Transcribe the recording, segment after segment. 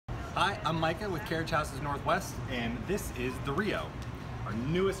Hi, I'm Micah with Carriage Houses Northwest, and this is the Rio, our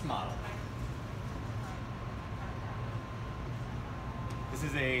newest model. This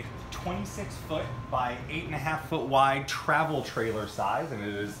is a 26-foot by 8.5-foot wide travel trailer size, and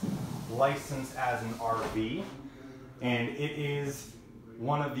it is licensed as an RV. And it is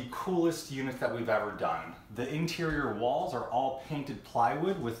one of the coolest units that we've ever done. The interior walls are all painted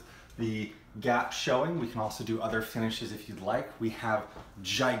plywood with the gap showing. We can also do other finishes if you'd like. We have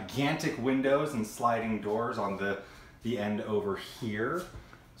gigantic windows and sliding doors on the end over here.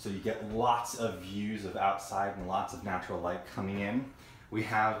 So you get lots of views of outside and lots of natural light coming in. We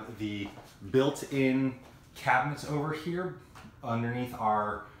have the built-in cabinets over here underneath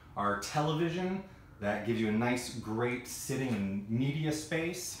our television. That gives you a nice, great sitting and media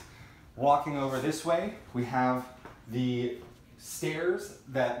space. Walking over this way, we have the stairs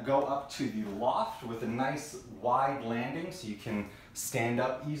that go up to the loft with a nice wide landing so you can stand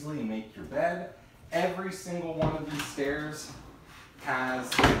up easily and make your bed. Every single one of these stairs has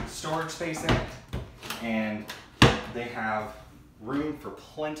storage space in it, and they have room for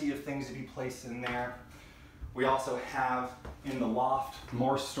plenty of things to be placed in there. We also have in the loft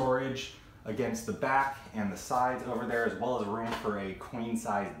more storage against the back and the sides over there, as well as room for a queen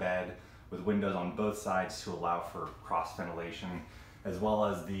size bed with windows on both sides to allow for cross ventilation, as well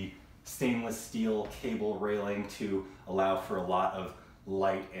as the stainless steel cable railing to allow for a lot of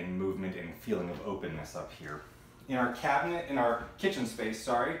light and movement and feeling of openness up here. In our kitchen space,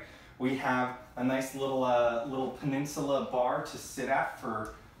 we have a nice little peninsula bar to sit at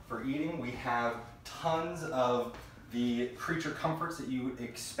for eating. We have tons of the creature comforts that you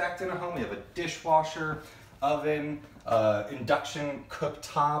expect in a home. We have a dishwasher, oven, induction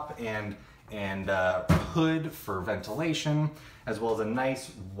cooktop, and hood for ventilation, as well as a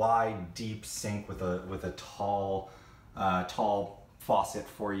nice wide deep sink with a tall faucet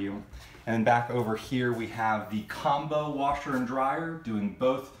for you. And then back over here we have the combo washer and dryer, doing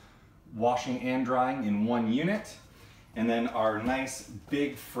both washing and drying in one unit. And then our nice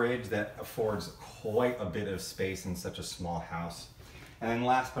big fridge that affords quite a bit of space in such a small house. And then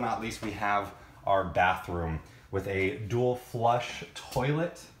last but not least, we have our bathroom with a dual flush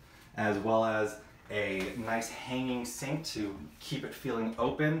toilet, as well as a nice hanging sink to keep it feeling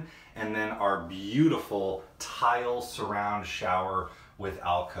open, and then our beautiful tile surround shower with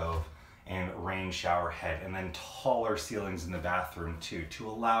alcove and rain shower head, and then taller ceilings in the bathroom too, to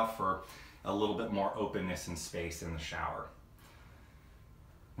allow for a little bit more openness and space in the shower.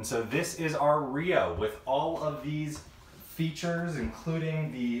 And so this is our Rio with all of these features,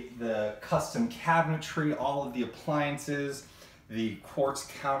 including the custom cabinetry, all of the appliances, the quartz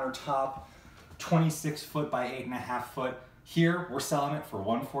countertop, 26-foot by 8.5 foot. Here, we're selling it for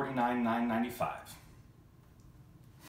 $149,995.